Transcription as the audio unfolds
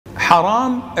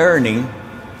Haram earning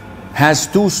has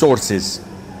two sources.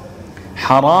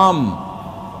 Haram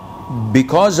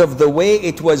because of the way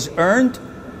it was earned,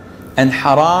 and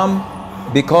haram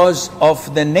because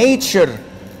of the nature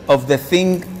of the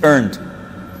thing earned.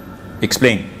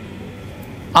 Explain.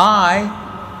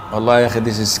 Allah,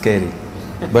 this is scary.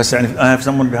 But I have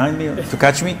someone behind me to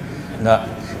catch me? No,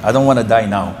 I don't want to die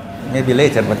now. Maybe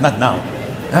later, but not now.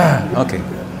 Okay.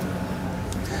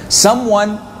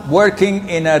 Someone working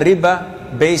in a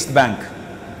riba-based bank.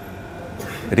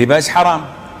 Riba is haram.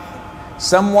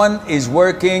 Someone is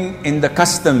working in the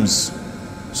customs.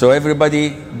 So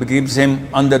everybody gives him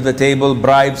under the table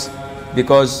bribes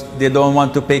because they don't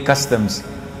want to pay customs.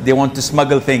 They want to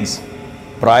smuggle things.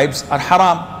 Bribes are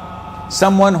haram.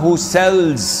 Someone who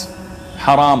sells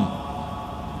haram,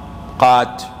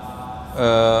 qat,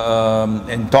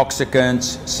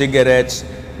 intoxicants, cigarettes,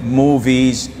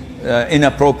 movies,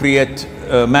 inappropriate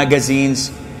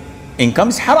magazines, income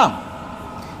is haram.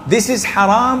 This is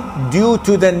haram due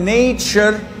to the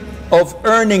nature of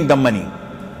earning the money.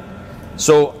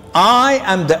 So I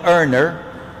am the earner,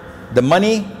 the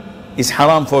money is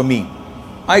haram for me.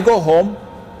 I go home,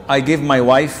 I give my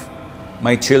wife,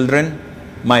 my children,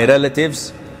 my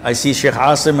relatives. I see Sheikh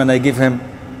Asim and I give him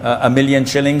 1,000,000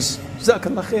 shillings.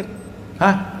 Jazakallah khair.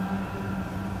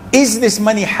 Is this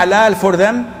money halal for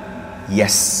them?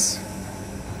 Yes.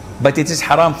 But it is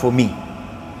haram for me.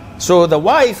 So the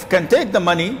wife can take the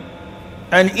money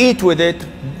and eat with it,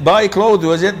 buy clothes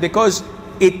with it, because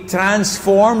it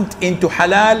transformed into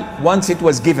halal once it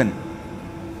was given.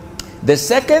 The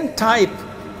second type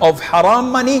of haram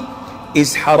money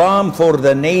is haram for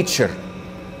the nature.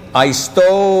 I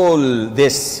stole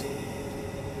this.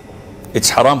 It's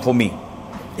haram for me.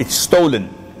 It's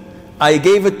stolen. I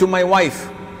gave it to my wife.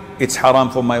 It's haram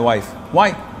for my wife.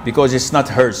 Why? Because it's not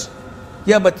hers.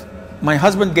 Yeah, but my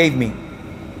husband gave me.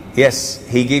 Yes,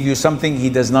 he gave you something he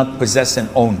does not possess and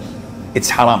own. It's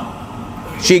haram.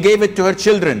 She gave it to her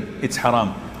children. It's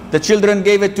haram. The children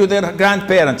gave it to their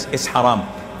grandparents. It's haram.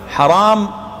 Haram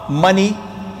money,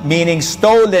 meaning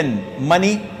stolen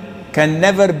money, can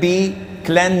never be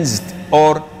cleansed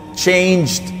or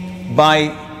changed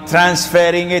by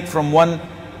transferring it from one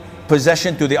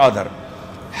possession to the other.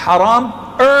 Haram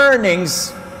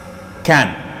earnings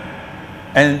can.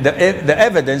 And the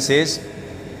evidence is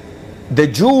the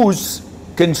Jews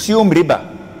consume riba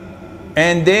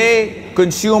and they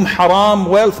consume haram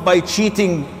wealth by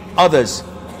cheating others.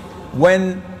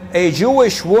 When a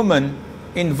Jewish woman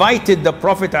invited the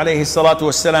Prophet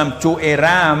ﷺ to a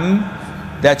ram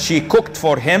that she cooked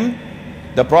for him,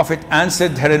 the Prophet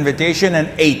answered her invitation and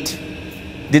ate.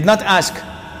 Did not ask,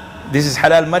 this is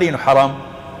halal money or haram.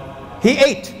 He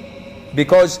ate,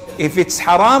 because if it's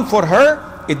haram for her,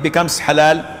 it becomes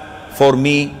halal for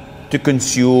me to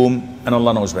consume, and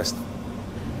Allah knows best.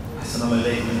 Someone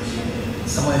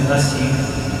is asking,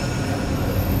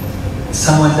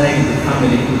 someone died in the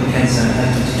family with cancer and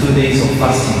had 22 days of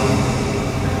fasting.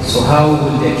 So how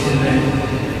will their children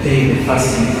pay the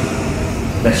fasting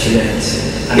that she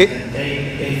left? And can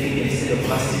they feed instead of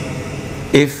fasting?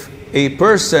 If a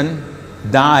person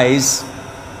dies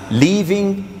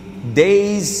leaving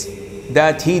days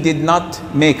that he did not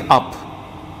make up,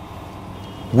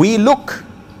 we look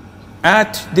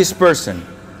at this person.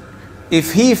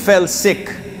 If he fell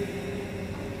sick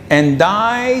and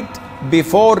died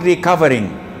before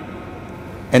recovering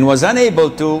and was unable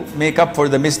to make up for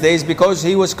the missed days because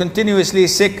he was continuously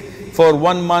sick for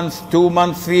 1 month, 2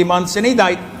 months, 3 months, and he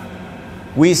died,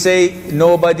 we say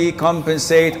nobody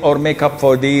compensate or make up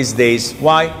for these days.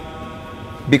 Why?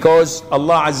 Because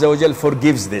Allah Azza wa Jal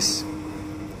forgives this.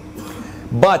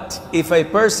 But if a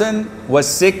person was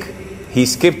sick, he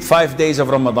skipped 5 days of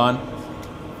Ramadan,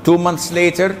 2 months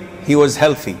later he was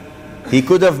healthy, he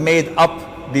could have made up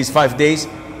these 5 days,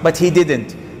 but he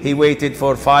didn't. He waited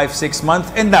for 5, 6 months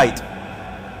and died.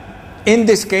 In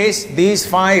this case, these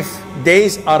 5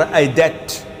 days are a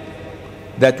debt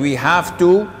that we have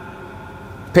to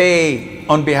pay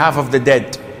on behalf of the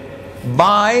dead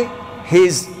by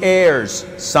his heirs,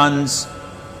 sons,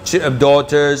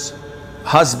 daughters,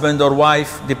 husband or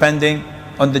wife, depending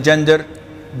on the gender.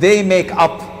 They make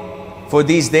up for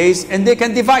these days and they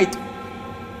can divide.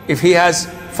 If he has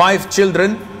 5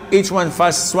 children, each one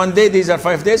fasts 1 day, these are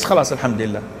 5 days, khalas,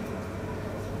 alhamdulillah.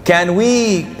 Can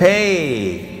we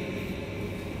pay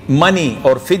money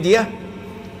or fidya?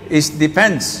 It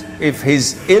depends. If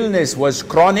his illness was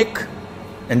chronic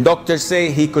and doctors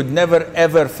say he could never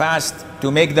ever fast to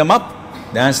make them up,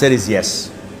 the answer is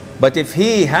yes. But if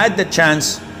he had the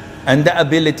chance and the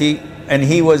ability and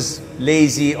he was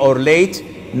lazy or late,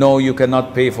 no, you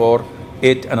cannot pay for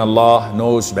it, and Allah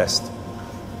knows best.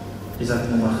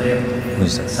 Jazakumullah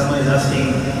khair. Someone is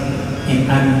asking, in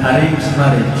an arranged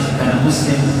marriage, can a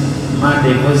Muslim man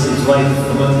divorce his wife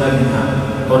for not loving her,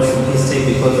 or should he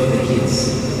stay because of the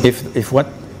kids? If what?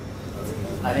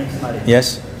 Arranged marriage.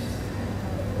 Yes.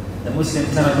 The Muslim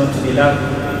turned out to be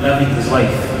loving his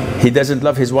wife. He doesn't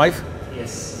love his wife?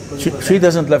 Yes. She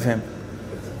doesn't love him.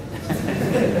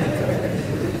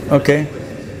 Okay.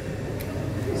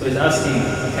 So he's asking,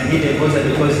 can he divorce her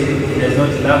because he does not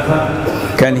love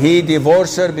her? Can he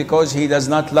divorce her because he does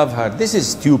not love her? This is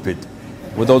stupid,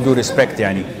 with all due respect,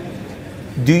 yani.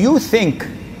 Do you think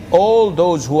all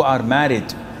those who are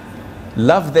married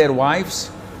love their wives?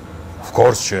 Of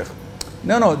course, Sheikh.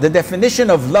 No, the definition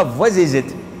of love, what is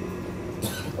it?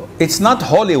 It's not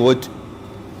Hollywood,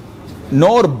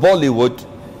 nor Bollywood,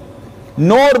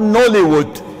 nor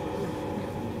Nollywood.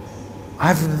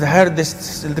 I've heard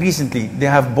this recently. They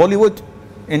have Bollywood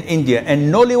in India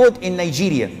and Nollywood in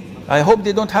Nigeria. I hope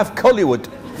they don't have Kollywood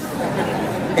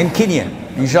in Kenya,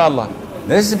 inshallah.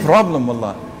 This is a problem,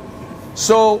 Allah.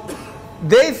 So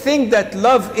they think that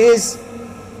love is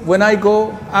when I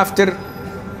go after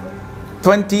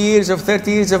 20 years of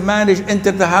 30 years of marriage,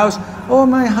 enter the house, oh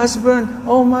my husband,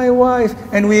 oh my wife,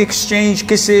 and we exchange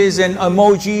kisses and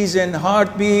emojis and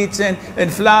heartbeats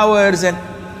and flowers and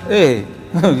hey,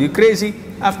 you crazy?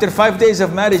 After 5 days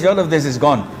of marriage, all of this is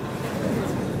gone.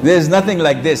 There's nothing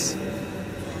like this.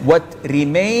 What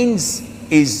remains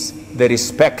is the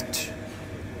respect,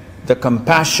 the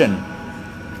compassion,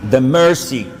 the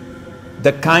mercy,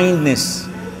 the kindness,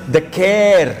 the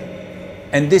care.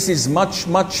 And this is much,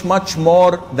 much, much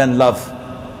more than love.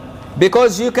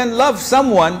 Because you can love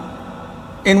someone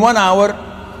in 1 hour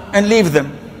and leave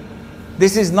them.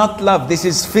 This is not love, this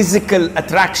is physical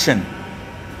attraction.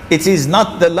 It is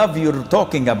not the love you're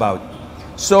talking about.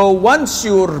 So once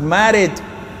you're married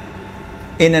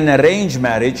in an arranged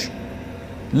marriage,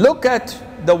 look at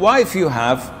the wife you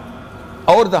have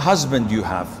or the husband you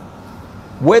have,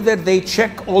 whether they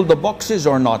check all the boxes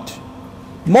or not.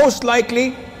 Most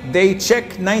likely they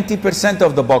check 90%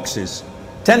 of the boxes.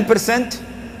 10%,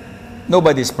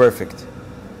 nobody's perfect.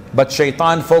 But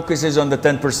shaitan focuses on the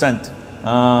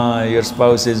 10%. Your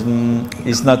spouse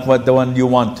is not what the one you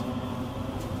want.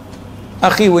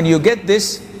 Akhi, when you get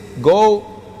this, go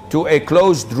to a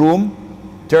closed room,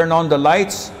 turn on the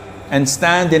lights, and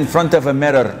stand in front of a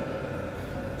mirror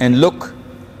and look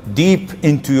deep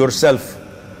into yourself.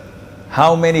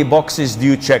 How many boxes do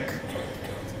you check?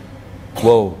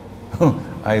 Whoa,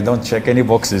 I don't check any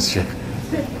boxes.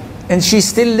 And she's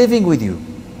still living with you.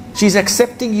 She's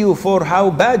accepting you for how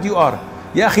bad you are.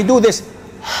 Ya akhi, do this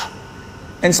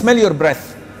and smell your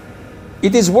breath.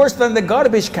 It is worse than the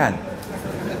garbage can.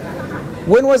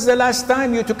 When was the last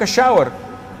time you took a shower?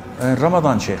 In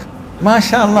Ramadan, Sheikh.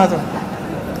 MashaAllah.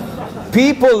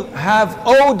 People have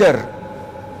odor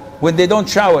when they don't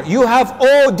shower. You have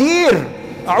oh dear.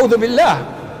 A'udhu billah.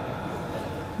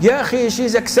 Ya akhi,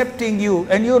 she's accepting you,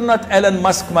 and you're not Elon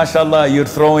Musk, mashallah. You're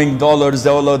throwing dollars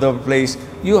all over the place.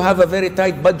 You have a very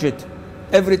tight budget.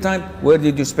 Every time, where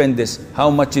did you spend this?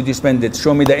 How much did you spend it?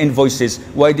 Show me the invoices.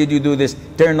 Why did you do this?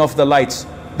 Turn off the lights.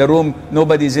 The room,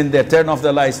 nobody's in there. Turn off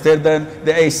the lights. Turn down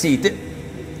the AC.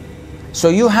 So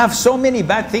you have so many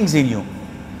bad things in you,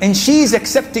 and she is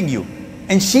accepting you,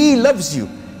 and she loves you,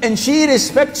 and she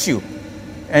respects you.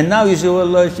 And now you say,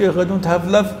 well, Sheikh, I don't have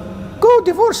love. Go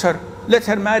divorce her. Let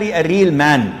her marry a real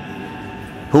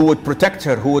man who would protect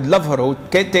her, who would love her, who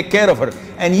would take care of her.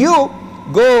 And you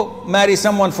go marry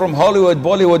someone from Hollywood,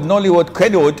 Bollywood, Nollywood,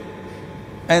 Kedwood,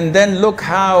 and then look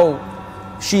how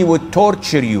she would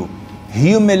torture you,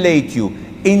 humiliate you,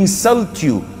 insult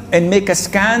you, and make a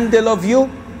scandal of you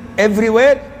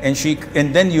everywhere. And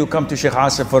then you come to Sheikh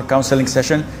Asif for counseling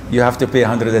session, you have to pay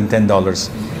 $110.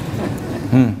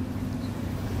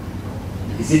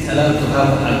 Is it allowed to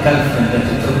have a girlfriend that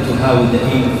you talk to her with the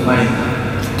aim of marrying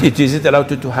her? Is it allowed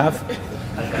to have?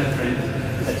 A girlfriend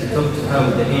that you talk to her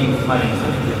with the aim of marrying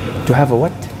her. To have a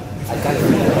what? A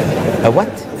girlfriend. A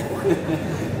what?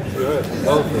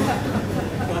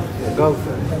 A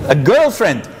girlfriend. A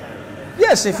girlfriend.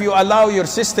 Yes, if you allow your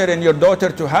sister and your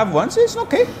daughter to have one, it's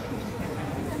okay.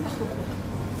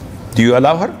 Do you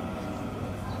allow her?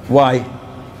 Why?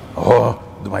 Oh,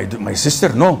 my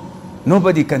sister? No.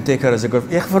 Nobody can take her as a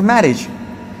girlfriend. For marriage.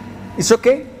 It's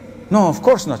okay? No, of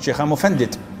course not, Sheikh. I'm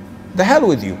offended. The hell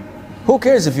with you. Who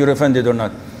cares if you're offended or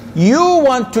not? You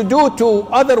want to do to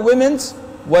other women's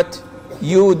what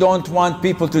you don't want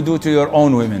people to do to your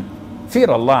own women. Fear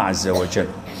Allah Azza wa Jal.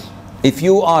 If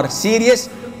you are serious,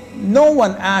 no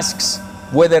one asks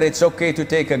whether it's okay to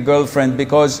take a girlfriend,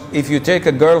 because if you take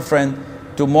a girlfriend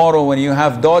tomorrow when you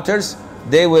have daughters,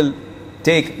 they will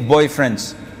take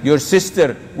boyfriends. your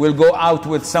sister will go out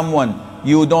with someone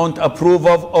you don't approve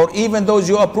of, or even those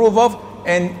you approve of,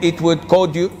 and it would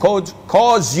cause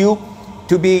you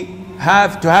to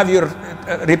have your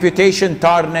reputation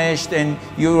tarnished, and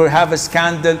you will have a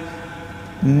scandal.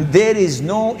 There is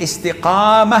no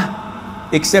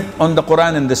istiqamah except on the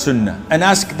Quran and the Sunnah. And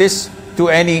ask this to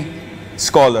any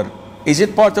scholar. Is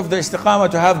it part of the istiqamah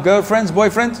to have girlfriends,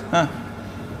 boyfriends?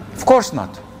 Of course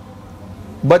not.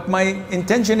 But my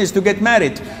intention is to get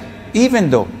married. Even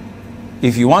though,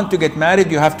 if you want to get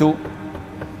married, you have to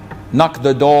knock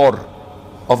the door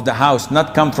of the house,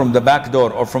 not come from the back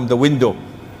door or from the window.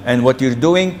 And what you're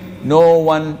doing, no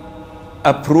one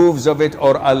approves of it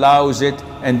or allows it,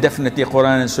 and definitely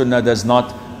Quran and Sunnah does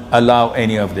not allow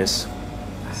any of this.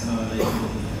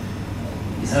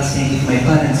 He's asking if my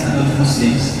parents are not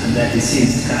Muslims and they're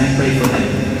deceased, can I pray for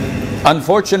them?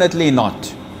 Unfortunately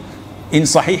not. In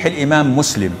Sahih al-Imam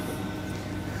Muslim,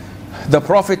 the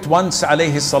Prophet once,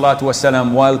 alayhi salatu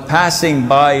wasalam, while passing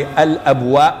by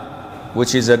Al-Abwa,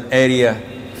 which is an area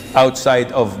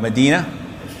outside of Medina,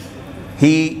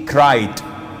 he cried.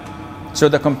 So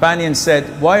the companion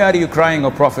said, why are you crying,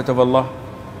 O Prophet of Allah?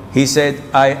 He said,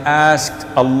 I asked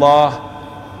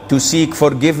Allah to seek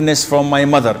forgiveness from my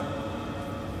mother,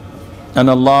 and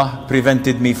Allah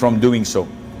prevented me from doing so.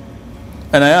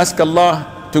 And I asked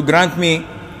Allah to grant me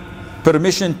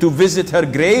permission to visit her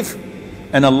grave,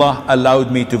 and Allah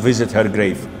allowed me to visit her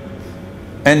grave.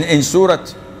 And in Surah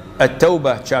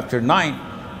At-Tawbah chapter 9,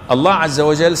 Allah Azza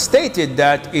wa Jal stated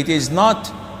that it is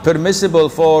not permissible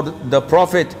for the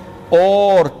Prophet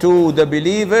or to the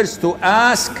believers to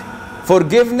ask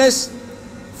forgiveness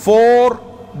for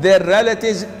their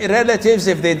relatives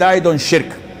if they died on shirk.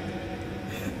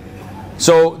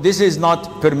 So this is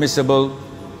not permissible,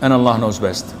 and Allah knows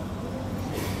best.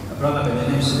 A brother by the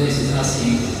name Sudais is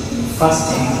asking,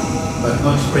 fasting but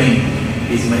not praying,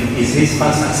 is his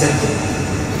fast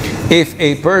accepted? If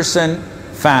a person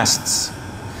fasts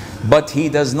but he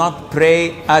does not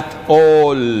pray at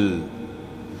all,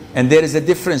 and there is a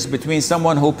difference between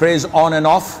someone who prays on and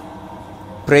off,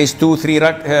 prays two, three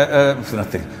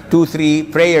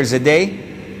prayers a day,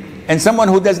 and someone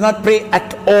who does not pray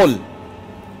at all.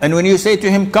 And when you say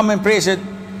to him, come and pray, he said,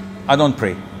 I don't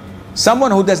pray. Someone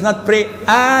who does not pray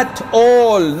at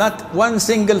all, not one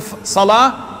single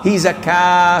salah, he's a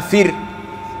kafir.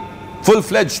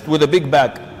 Full-fledged with a big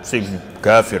bag.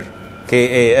 Kafir.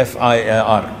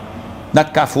 K-A-F-I-R.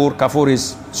 Not kafur. Kafur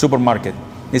is supermarket.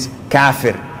 It's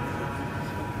kafir.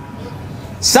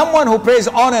 Someone who prays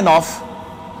on and off,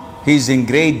 he's in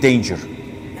great danger.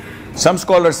 Some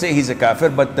scholars say he's a kafir,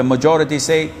 but the majority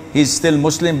say he's still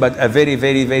Muslim, but a very,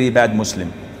 very, very bad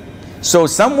Muslim. So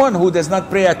someone who does not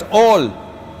pray at all,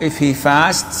 if he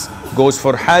fasts, goes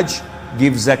for Hajj,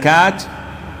 gives zakat,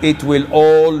 it will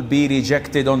all be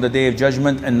rejected on the Day of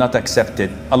Judgment and not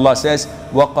accepted. Allah says,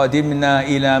 وَقَدِمْنَا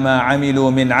إِلَى مَا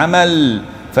عَمِلُوا مِنْ عَمَلٍ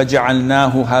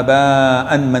فَجَعَلْنَاهُ هَبَاءً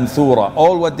مَنْثُورًا.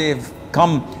 All what they've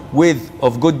come with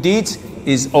of good deeds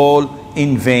is all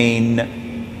in vain.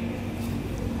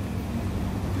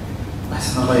 My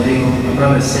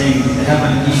brother is saying, I have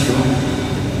an issue.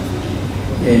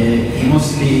 He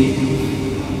mostly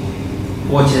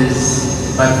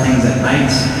watches bad things at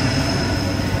night.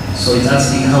 So he's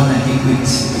asking how can he quit,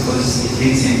 because it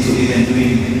leads him to even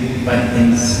doing bad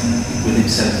things with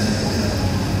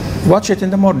himself. Watch it in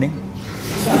the morning.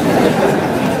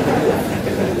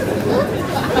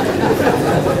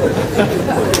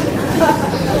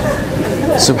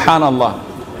 Subhanallah.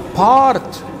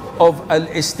 Part of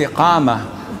al-istiqamah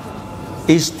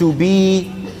is to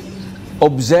be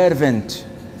observant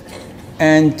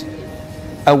and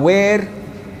aware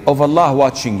of Allah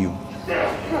watching you.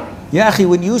 Ya akhi,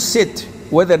 when you sit,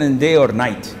 whether in day or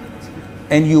night,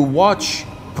 and you watch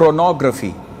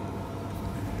pornography,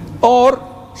 or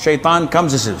shaitan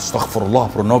comes and says, astaghfirullah,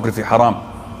 pornography haram.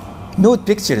 Nude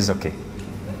picture is okay.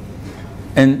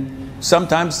 And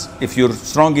sometimes, if you're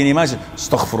strong in iman,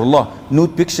 astaghfirullah,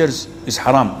 nude pictures is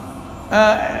haram.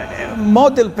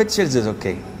 Model pictures is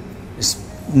okay. It's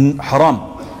haram.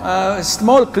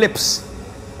 Small clips,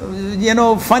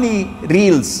 funny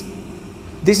reels.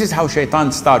 This is how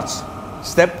shaitan starts,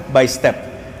 step by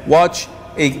step. Watch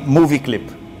a movie clip.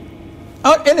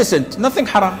 Innocent, nothing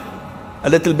haram. A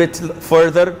little bit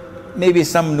further, maybe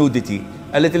some nudity.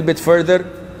 A little bit further,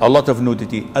 a lot of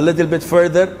nudity. A little bit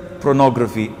further,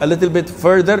 pornography. A little bit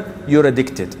further, you're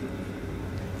addicted.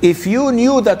 If you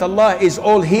knew that Allah is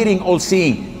all hearing, all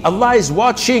seeing, Allah is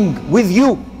watching with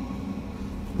you,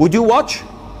 would you watch?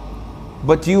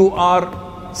 But you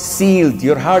are sealed.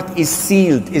 Your heart is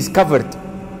sealed, is covered.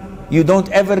 You don't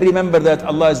ever remember that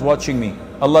Allah is watching me.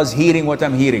 Allah is hearing what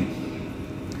I'm hearing.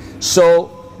 So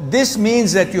this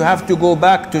means that you have to go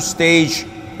back to stage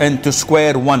and to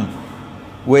square one,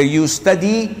 where you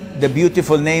study the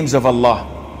beautiful names of Allah,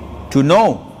 to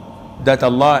know that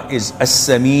Allah is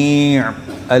As-Sami',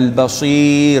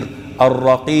 Al-Basir,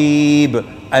 Al-Raqib,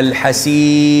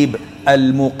 Al-Hasib,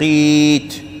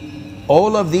 Al-Muqit.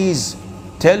 All of these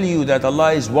tell you that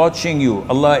Allah is watching you,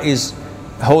 Allah is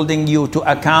holding you to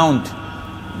account.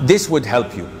 This would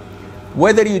help you.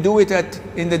 Whether you do it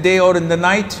in the day or in the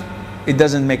night, it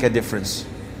doesn't make a difference.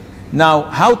 Now,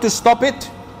 how to stop it?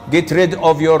 Get rid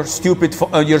of your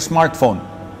your smartphone.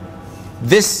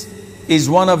 This is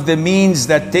one of the means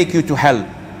that take you to hell.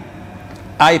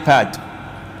 iPad,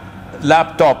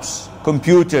 laptops,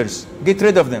 computers, get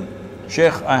rid of them.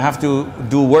 Sheikh, I have to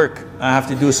do work, I have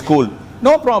to do school.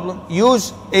 No problem.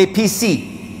 Use a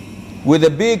PC with a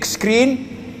big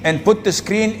screen and put the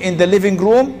screen in the living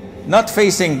room, not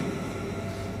facing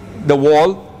the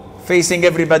wall, facing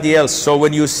everybody else. So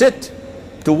when you sit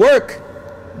to work,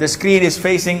 the screen is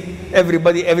facing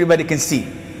everybody, everybody can see.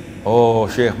 Oh,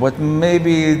 Sheikh, but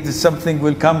maybe something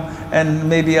will come and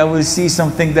maybe I will see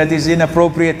something that is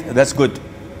inappropriate. That's good.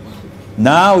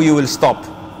 Now you will stop.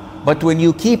 But when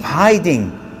you keep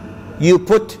hiding, you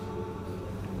put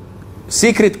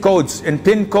secret codes and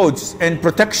pin codes and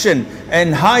protection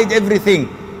and hide everything.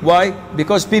 Why?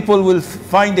 Because people will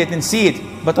find it and see it.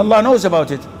 But Allah knows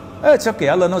about it. It's okay.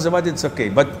 Allah knows about it. It's okay.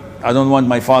 But I don't want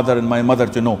my father and my mother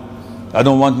to know. I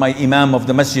don't want my imam of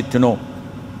the masjid to know.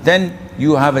 Then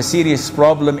you have a serious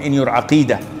problem in your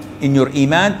aqeedah, in your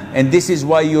iman, and this is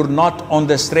why you're not on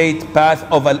the straight path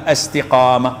of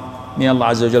al-istiqamah. May Allah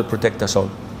Azza wa Jal protect us all.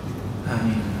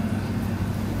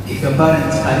 If your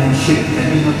parents are in shirk,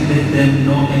 can you not let them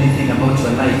know anything about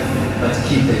your life, but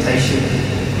keep the tie shirk?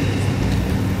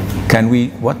 Can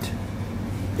we, what?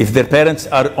 If their parents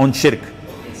are on shirk?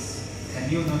 Yes. Can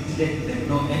you not let them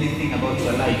know anything about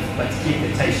your life, but keep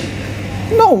the tie shirk?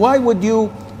 No, why would you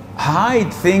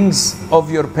hide things of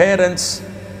your parents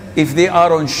if they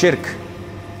are on shirk?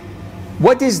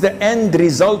 What is the end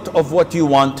result of what you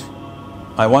want?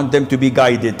 I want them to be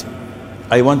guided.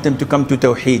 I want them to come to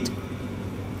Tawheed.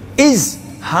 Is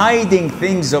hiding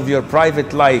things of your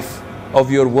private life,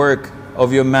 of your work,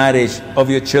 of your marriage, of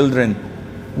your children,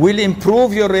 will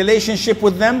improve your relationship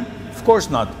with them? Of course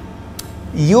not.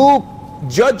 You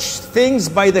judge things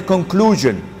by the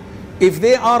conclusion. If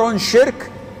they are on shirk,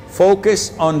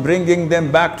 focus on bringing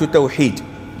them back to Tawheed.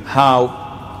 How?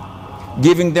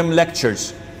 Giving them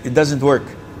lectures. It doesn't work.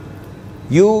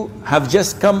 You have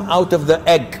just come out of the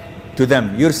egg to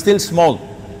them. You're still small.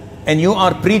 And you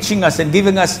are preaching us and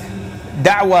giving us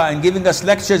da'wah and giving us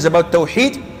lectures about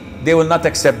Tawheed. They will not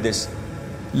accept this.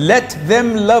 Let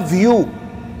them love you.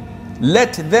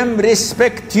 Let them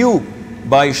respect you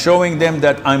by showing them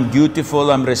that I'm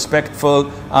beautiful, I'm respectful,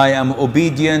 I am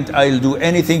obedient, I'll do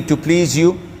anything to please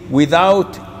you,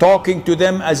 without talking to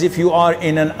them as if you are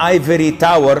in an ivory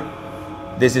tower.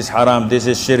 This is haram, this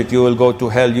is shirk, you will go to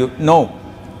hell. No,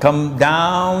 come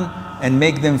down and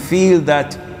make them feel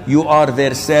that you are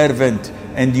their servant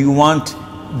and you want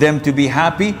them to be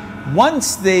happy.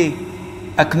 Once they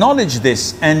acknowledge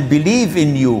this and believe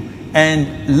in you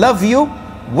and love you,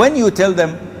 when you tell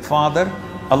them, Father,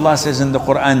 Allah says in the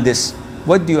Quran this,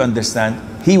 what do you understand?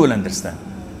 He will understand.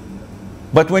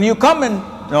 But when you come and,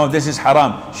 no, this is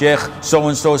haram, Sheikh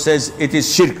so-and-so says it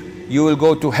is shirk, you will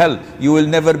go to hell, you will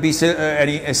never be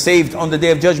saved on the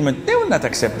Day of Judgment, they will not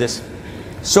accept this.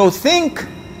 So think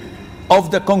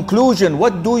of the conclusion.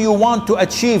 What do you want to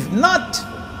achieve? Not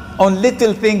on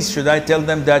little things. Should I tell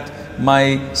them that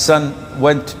my son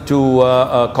went to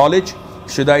college?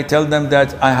 Should I tell them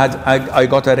that I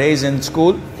got a raise in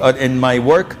school, in my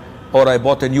work, or I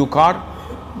bought a new car?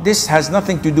 This has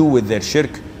nothing to do with their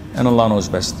shirk, and Allah knows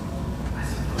best.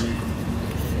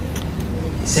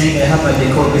 Saying I have a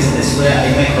decor business where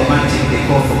I make romantic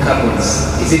decor for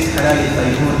couples. Is it halal if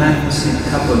I do non-Muslim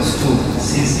couples too,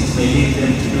 since it may lead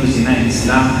them to do zina in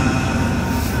Islam?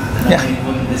 And Yeah. I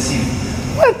involve the sin.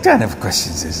 What kind of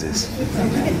questions is this?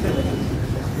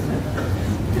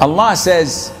 Allah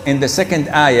says in the second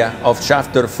ayah of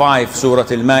chapter 5, Surah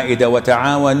Al-Ma'idah,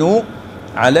 وَتَعَاوَنُوا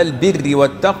عَلَى الْبِرِّ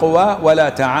وَالتَّقْوَى وَلَا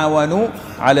تَعَاوَنُوا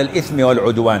عَلَى الْإِثْمِ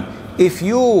وَالْعُدْوَانِ. If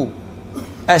you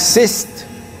assist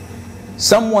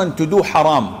someone to do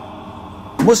haram,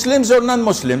 Muslims or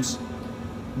non-Muslims,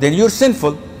 then you're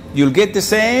sinful. You'll get the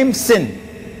same sin.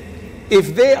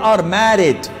 If they are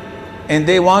married and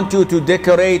they want you to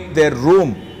decorate their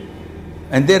room,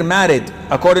 and they're married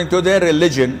according to their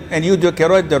religion, and you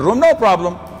decorate the room, no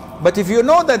problem. But if you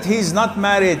know that he's not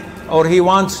married, or he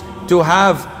wants to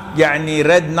have يعني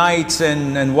red nights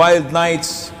and wild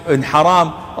nights in haram,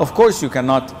 of course you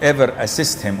cannot ever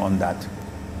assist him on that.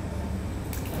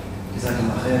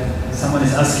 Someone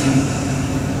is asking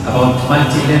about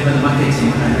multi-level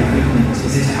marketing and recruitment.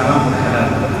 Is it haram or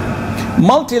halal?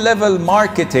 Multi-level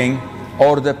marketing,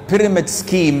 or the pyramid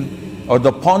scheme, or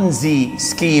the Ponzi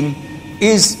scheme,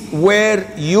 is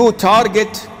where you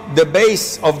target the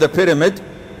base of the pyramid.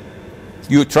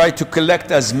 You try to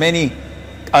collect as many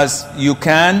as you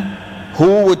can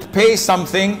who would pay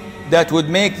something that would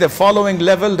make the following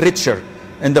level richer,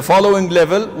 and the following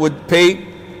level would pay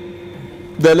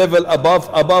the level above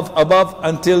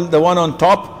until the one on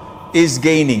top is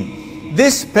gaining.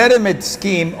 This pyramid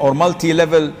scheme or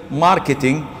multi-level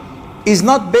marketing is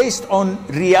not based on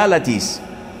realities.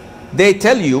 They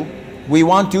tell you, we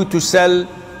want you to sell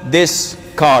this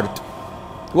card.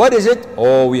 What is it?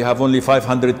 Oh, we have only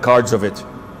 500 cards of it.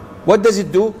 What does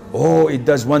it do? Oh, it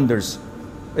does wonders.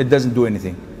 It doesn't do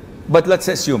anything. But let's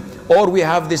assume. Or we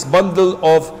have this bundle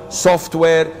of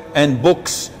software and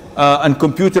books and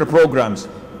computer programs.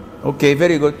 Okay,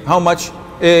 very good. How much?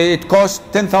 It costs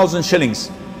 10,000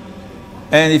 shillings.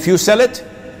 And if you sell it,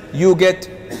 you get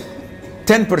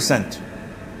 10%.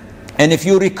 And if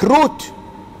you recruit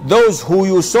those who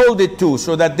you sold it to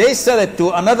so that they sell it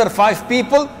to another 5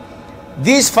 people,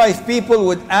 these 5 people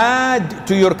would add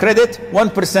to your credit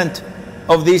 1%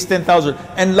 of these 10,000,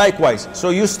 and likewise.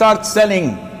 So you start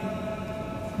selling,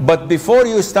 but before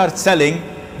you start selling,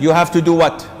 you have to do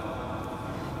what?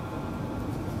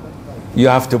 You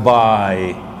have to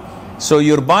buy. So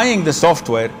you're buying the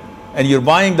software and you're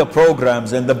buying the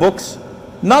programs and the books,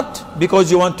 not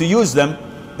because you want to use them,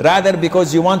 rather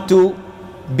because you want to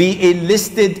be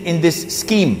enlisted in this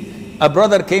scheme. A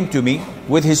brother came to me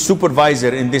with his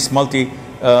supervisor in this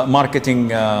marketing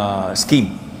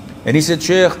scheme, and he said,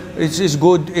 Sheikh, it's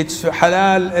good, it's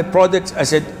halal products. I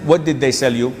said, what did they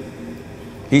sell you?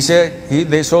 He said,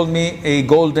 they sold me a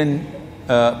golden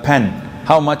pen.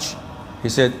 How much? He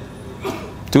said,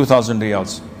 2,000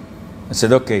 riyals. I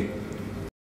said, okay.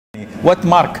 What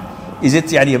mark? Is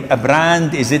it a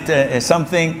brand? Is it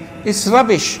something? It's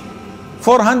rubbish.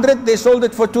 400, they sold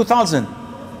it for 2,000.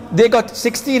 They got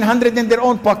 1,600 in their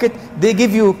own pocket. They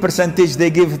give you percentage, they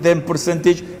give them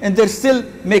percentage, and they're still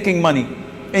making money.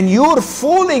 And you're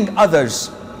fooling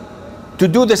others to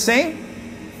do the same?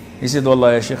 He said,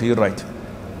 Wallah, ya Sheikh, you're right.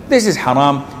 This is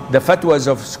haram. The fatwas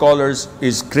of scholars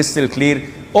is crystal clear.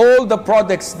 All the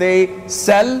products they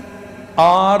sell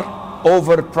are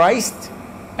overpriced,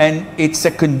 and it's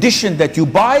a condition that you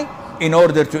buy in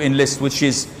order to enlist, which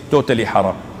is totally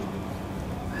haram.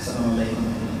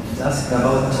 Asked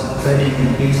about trading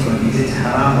in Bitcoin. Is it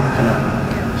haram or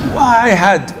halal? Well, I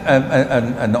had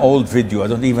an old video. I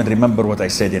don't even remember what I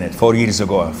said in it 4 years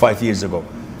ago, 5 years ago,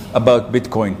 about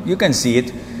Bitcoin. You can see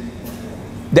it.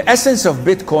 The essence of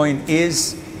Bitcoin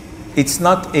is it's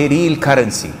not a real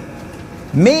currency.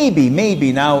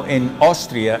 Maybe now in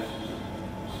Austria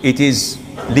it is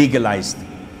legalized.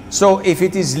 So if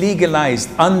it is legalized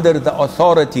under the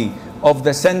authority of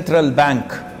the central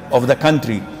bank of the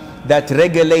country that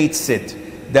regulates it,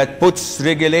 that puts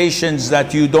regulations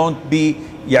that you don't be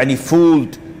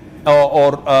fooled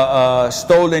or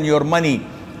stolen your money,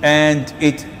 and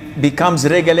it becomes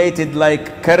regulated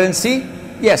like currency,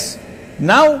 yes.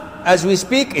 Now, as we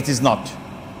speak, it is not.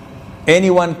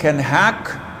 Anyone can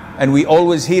hack, and we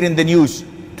always hear in the news,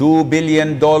 $2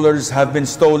 billion have been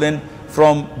stolen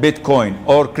from Bitcoin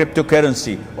or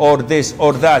cryptocurrency or this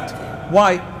or that.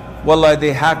 Why? Wallah,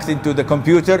 they hacked into the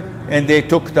computer and they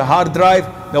took the hard drive.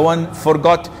 The one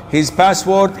forgot his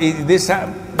password.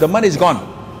 The money is gone.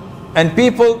 And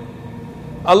people,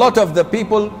 a lot of the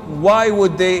people, why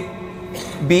would they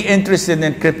be interested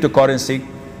in cryptocurrency?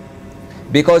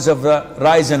 Because of the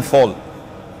rise and fall.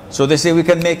 So they say we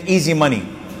can make easy money.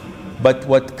 But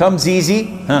what comes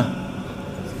easy,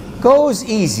 goes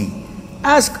easy.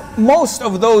 Ask most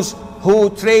of those who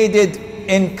traded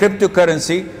in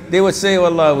cryptocurrency. They would say,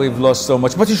 Wallah, we've lost so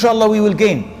much, but inshallah we will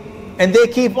gain. And they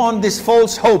keep on this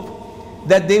false hope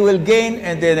that they will gain,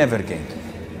 and they never gain.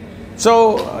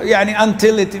 So,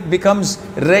 until it becomes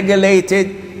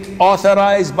regulated,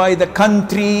 authorized by the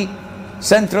country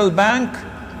central bank,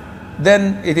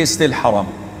 then it is still haram.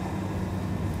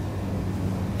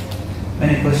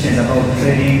 Many questions about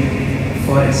trading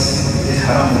forex. Is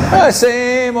haram?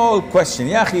 Same old question.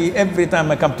 Yahi, every time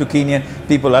I come to Kenya,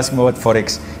 people ask me about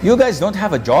forex. You guys don't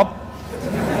have a job?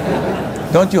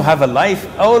 Don't you have a life?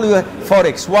 All you have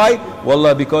forex. Why?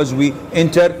 Wallah, because we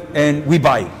enter and we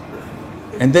buy,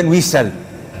 and then we sell,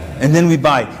 and then we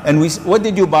buy, and what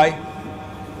did you buy?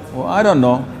 Well, I don't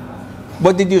know.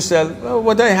 What did you sell? Well,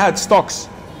 what I had, stocks.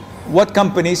 What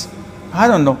companies? I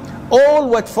don't know. All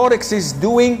what Forex is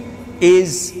doing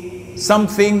is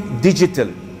something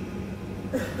digital.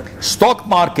 Stock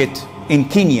market in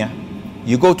Kenya,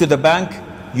 you go to the bank,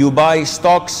 you buy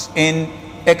stocks in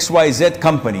XYZ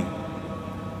company.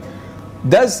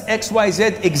 Does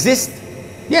XYZ exist?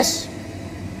 Yes.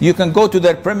 You can go to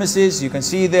their premises, you can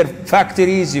see their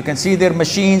factories, you can see their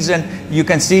machines, and you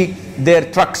can see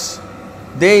their trucks.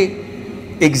 They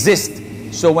exist.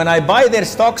 So when I buy their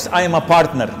stocks, I am a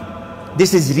partner.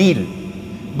 This is real.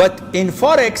 But in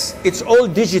Forex, it's all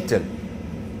digital.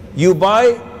 You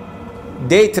buy,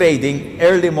 day trading,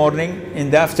 early morning, in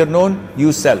the afternoon,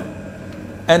 you sell.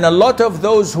 And a lot of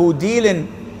those who deal in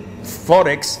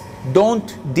Forex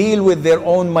don't deal with their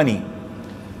own money.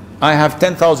 I have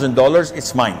 $10,000,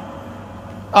 it's mine.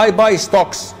 I buy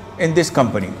stocks in this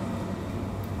company.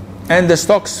 And the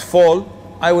stocks fall,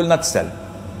 I will not sell.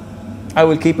 I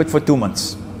will keep it for 2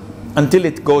 months until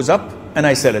it goes up and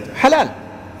I sell it. Halal.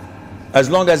 As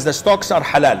long as the stocks are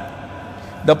halal.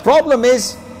 The problem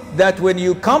is that when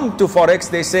you come to Forex,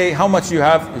 they say, how much you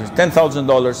have?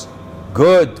 $10,000.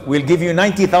 Good, we'll give you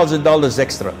 $90,000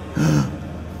 extra.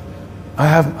 I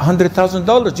have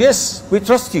 $100,000. Yes, we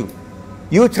trust you.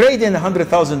 You trade in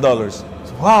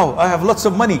 $100,000. Wow, I have lots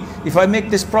of money. If I make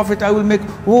this profit, I will make,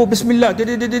 oh, Bismillah.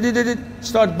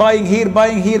 Start buying here,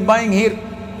 buying here, buying here.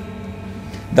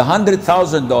 The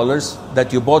 $100,000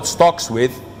 that you bought stocks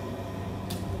with,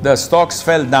 the stocks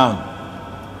fell down.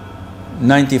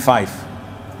 95,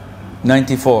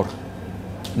 94,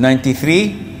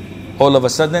 93. All of a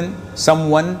sudden,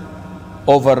 someone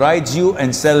overrides you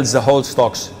and sells the whole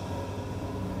stocks.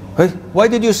 Hey, why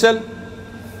did you sell?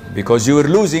 Because you were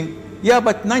losing. Yeah,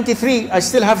 but 93, I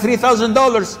still have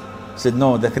 $3,000. I said,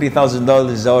 no, the $3,000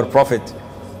 is our profit.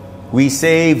 We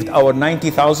saved our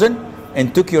 90,000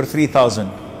 and took your 3,000.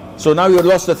 So now you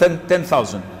lost the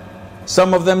 10,000.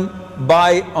 Some of them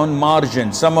buy on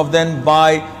margin. Some of them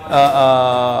buy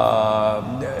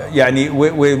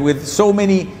with so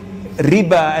many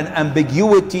riba and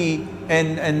ambiguity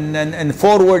and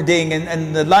forwarding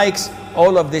and the likes.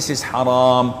 All of this is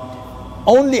haram.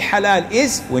 Only halal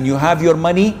is when you have your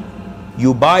money,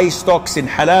 you buy stocks in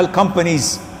halal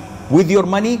companies with your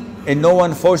money, and no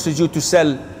one forces you to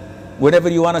sell. Whenever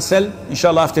you want to sell,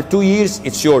 inshallah, after 2 years,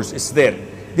 it's yours, it's there.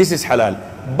 This is halal.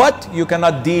 But you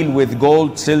cannot deal with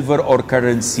gold, silver, or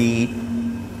currency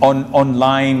on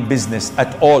online business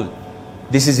at all.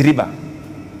 This is riba.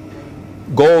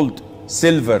 Gold,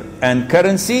 silver, and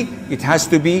currency, it has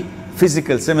to be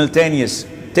physical, simultaneous.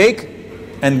 Take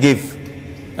and give.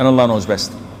 And Allah knows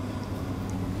best.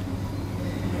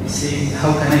 You say,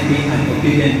 how can I be an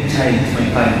obedient child to my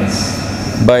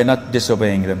parents? By not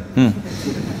disobeying them.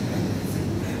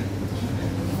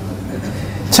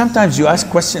 Sometimes you ask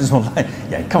questions online.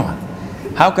 Yeah, come on.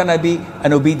 How can I be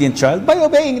an obedient child? By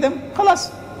obeying them. Khalas.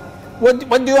 What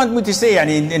do you want me to say?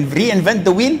 And reinvent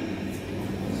the wheel?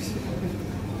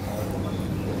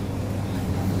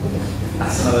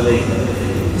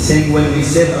 Saying when we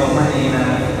save our money in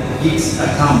a Hicks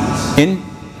account. In?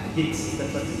 Hicks,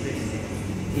 that's what it is.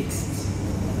 Hicks.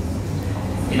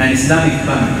 In an Islamic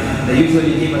bank, they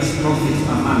usually give us profit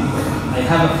per month. I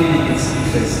have a feeling it's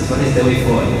interest. What is the way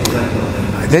forward?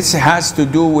 This has to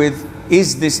do with,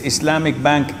 is this Islamic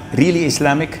bank really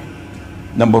Islamic?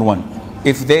 Number one.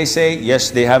 If they say,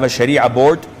 yes, they have a Sharia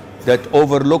board that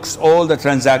overlooks all the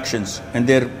transactions and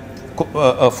they're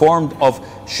formed of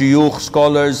shuyukh,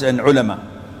 scholars and ulama.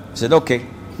 I said, okay.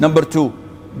 Number two,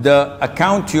 the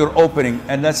account you're opening,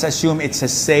 and let's assume it's a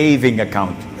saving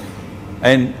account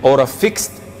or a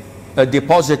fixed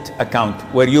deposit account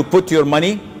where you put your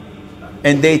money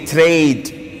and they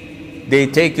trade. They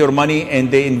take your money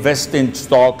and they invest in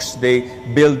stocks. They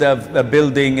build a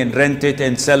building and rent it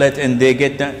and sell it, and they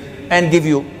get and give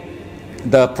you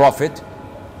the profit.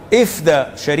 If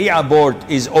the Sharia board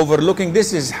is overlooking,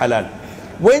 this is halal.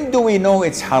 When do we know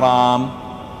it's haram?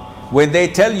 When they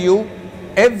tell you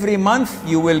every month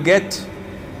you will get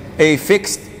a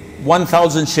fixed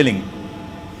 1,000 shilling.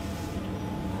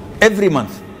 Every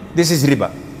month. This is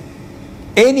riba.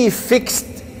 Any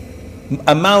fixed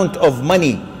amount of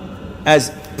money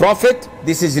as profit,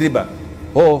 this is riba.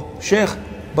 Oh, Sheikh,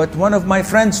 but one of my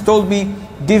friends told me,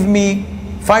 give me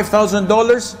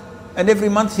 $5,000 and every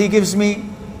month he gives me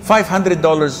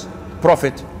 $500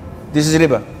 profit. This is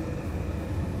riba.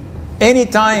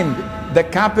 Anytime the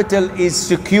capital is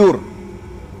secure.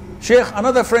 Sheikh,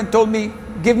 another friend told me,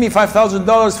 give me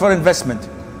 $5,000 for investment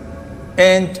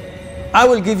and I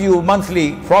will give you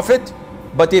monthly profit,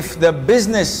 but if the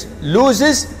business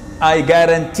loses, I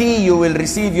guarantee you will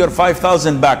receive your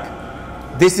 5,000 back.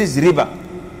 This is riba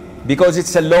because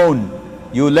it's a loan.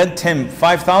 you lent him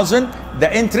 5,000,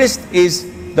 the interest is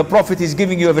the Prophet is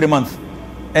giving you every month.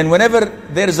 And whenever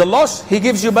there is a loss, he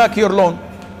gives you back your loan.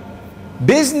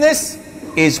 Business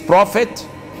is profit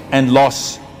and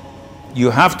loss. You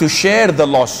have to share the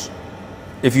loss.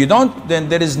 If you don't, then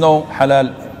there is no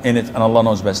halal in it, and Allah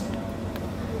knows best.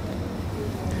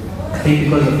 I think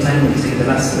because of time, we'll take the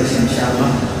last question,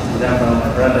 inshallah. We have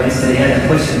our brother yesterday had a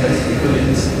question, but he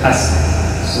couldn't ask.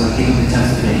 So we'll give him the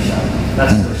chance today, inshallah.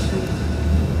 Last question.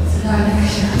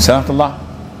 Salatullah.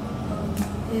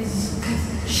 Is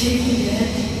shaking the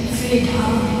head fade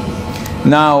haram?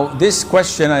 Now, this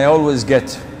question I always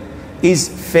get, is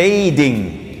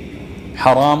fading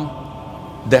haram,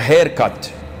 the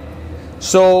haircut?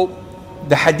 So,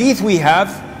 the hadith we have,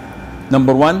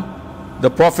 number one, the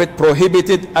Prophet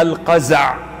prohibited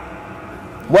al-qaza'.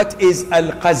 What is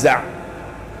al-qaza'?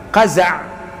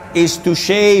 Qaza' is to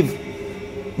shave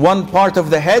one part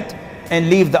of the head and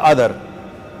leave the other.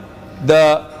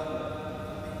 The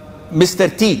Mr.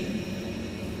 T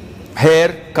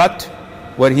hair cut,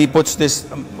 where he puts this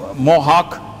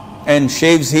mohawk and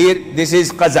shaves here, this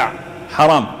is qaza',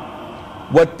 haram.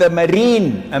 What the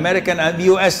Marine, American and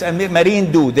US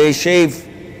Marine do, they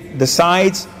shave the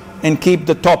sides and keep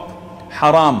the top,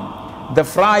 haram. The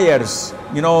friars,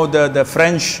 you know, the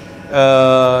French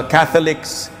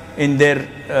Catholics in their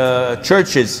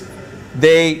churches,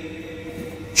 they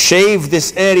shave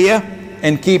this area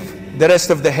and keep the rest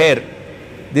of the hair.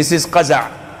 This is qaza',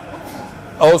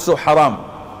 also haram.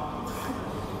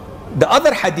 The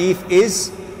other hadith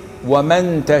is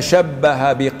وَمَن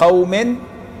تَشَبَّهَ بِقَوْمٍ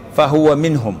فَهُوَ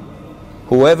مِنْهُمْ.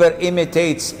 Whoever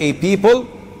imitates a people,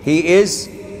 he is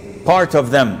part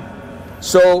of them.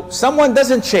 So someone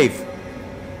doesn't shave,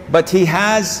 but he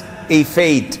has a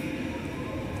fade.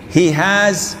 He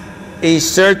has a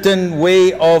certain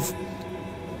way of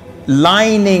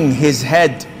lining his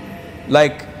head,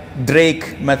 like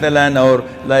Drake, Mathalan, or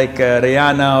like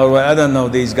Rihanna, or I don't know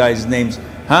these guys' names.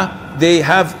 They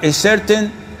have a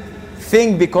certain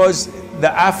thing because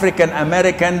the African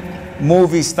American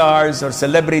movie stars or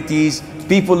celebrities,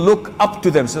 people look up to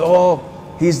them. So,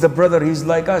 oh, he's the brother, he's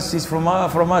like us, he's from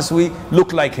us, we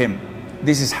look like him.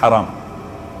 This is haram.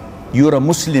 You're a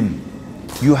Muslim.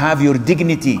 You have your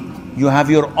dignity. You have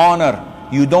your honor.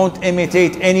 You don't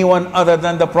imitate anyone other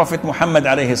than the Prophet Muhammad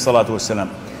alayhi salatu wasalam.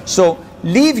 So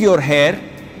leave your hair,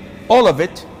 all of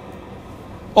it,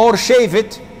 or shave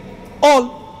it,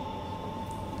 all.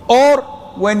 Or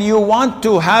when you want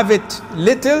to have it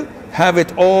little, have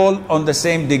it all on the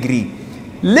same degree.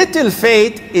 Little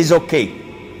fade is okay.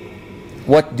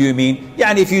 What do you mean? Yeah,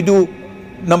 and if you do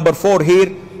number 4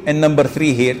 here and number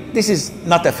 3 here, this is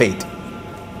not a fade.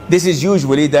 This is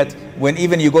usually that when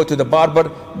even you go to the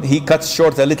barber, he cuts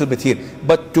short a little bit here.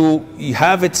 But to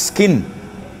have it skin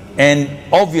and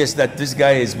obvious that this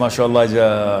guy is, mashallah,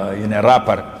 a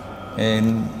rapper,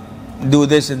 and do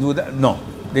this and do that. No,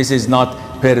 this is not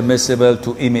permissible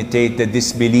to imitate the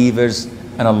disbelievers,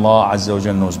 and Allah Azza wa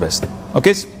Jalla knows best.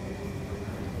 Okay? Sheikh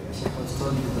was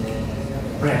told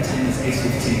the prayer time is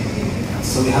 8:15,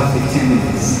 so we have 15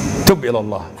 minutes. Tub ila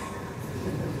Allah.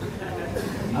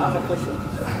 I have a question.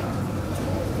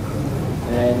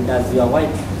 And does your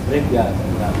wife break your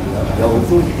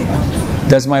wudu?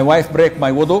 Does my wife break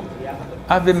my wudu? Yeah.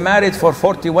 I've been married for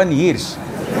 41 years.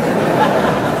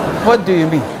 What do you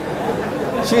mean?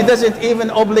 She doesn't even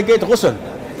obligate ghusl.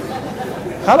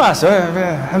 Khalas,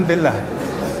 alhamdulillah.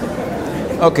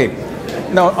 Okay.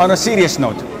 Now, on a serious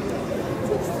note,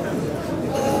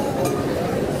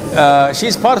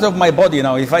 she's part of my body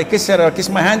now. If I kiss her or kiss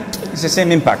my hand, it's the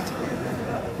same impact.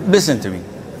 Listen to me.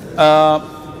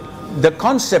 The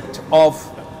concept of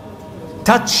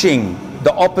touching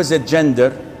the opposite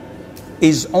gender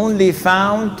is only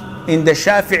found in the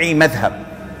Shafi'i madhab,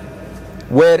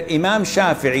 where Imam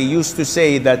Shafi'i used to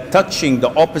say that touching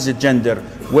the opposite gender,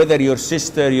 whether your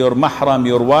sister, your mahram,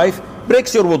 your wife,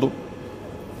 breaks your wudu.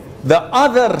 The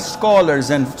other scholars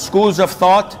and schools of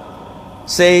thought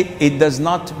say it does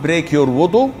not break your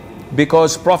wudu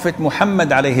because Prophet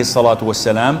Muhammad alayhi salatu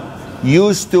wasalam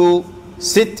used to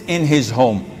sit in his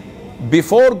home.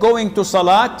 Before going to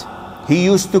salat, he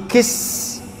used to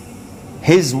kiss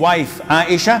his wife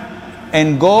Aisha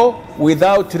and go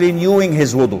without renewing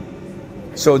his wudu.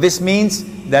 So this means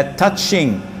that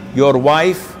touching your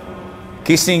wife,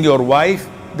 kissing your wife,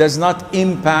 does not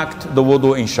impact the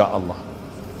wudu, insha'Allah.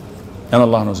 And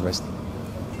Allah knows best.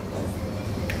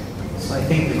 So I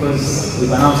think because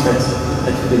we've announced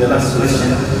that will be the last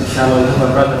question, inshallah, we have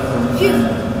a brother from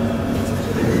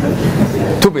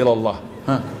Tub ila Allah.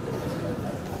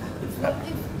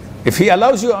 If he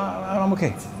allows you, I'm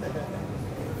okay.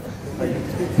 But you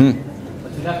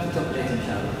have to talk later, inshallah.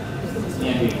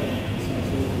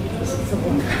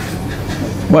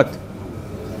 What?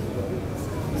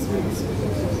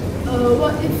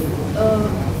 What if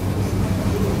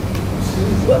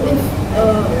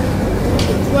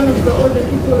one of the older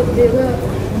people they were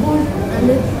born and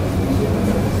then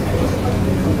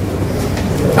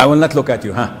I will not look at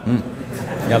you, huh?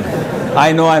 Yep.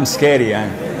 I know I'm scary.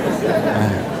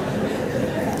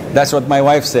 That's what my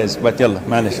wife says, but yalla,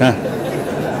 manish, huh?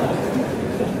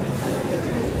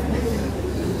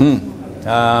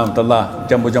 Allah,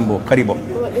 jambu, qaribo.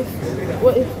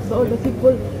 what if the older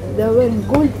people they are wearing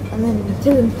gold and then you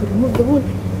tell them to remove the wool,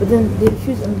 but then they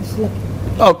refuse and it's like.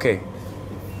 Okay.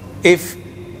 If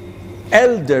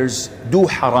elders do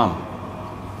haram,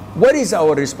 what is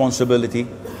our responsibility?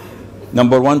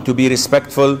 Number one, to be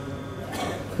respectful.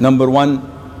 Number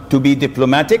one, to be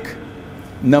diplomatic.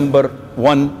 Number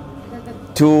one,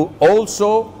 to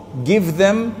also give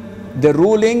them the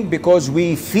ruling because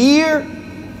we fear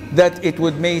that it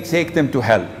may take them to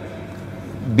hell.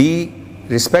 Be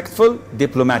respectful,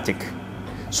 diplomatic.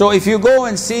 So if you go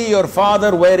and see your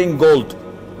father wearing gold,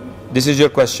 this is your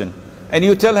question, and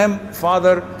you tell him,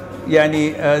 Father,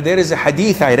 there is a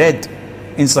hadith I read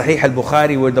in Sahih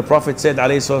al-Bukhari where the Prophet said,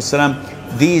 alayhi salatu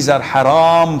wasalam, these are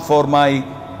haram for my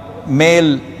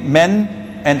male men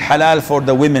and halal for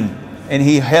the women. And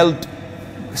he held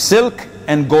silk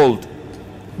and gold.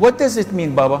 What does it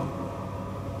mean, Baba?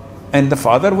 And the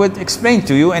father would explain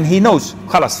to you and he knows,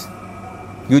 khalas,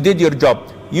 you did your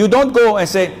job. You don't go and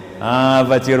say,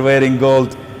 but you're wearing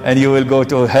gold and you will go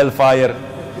to hellfire.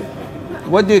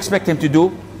 What do you expect him to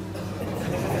do?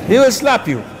 He will slap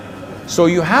you. So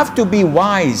you have to be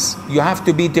wise, you have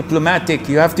to be diplomatic,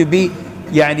 you have to be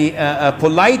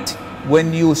polite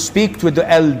when you speak to the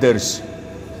elders.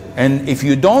 And if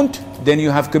you don't, then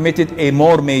you have committed a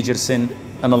more major sin,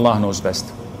 and Allah knows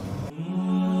best.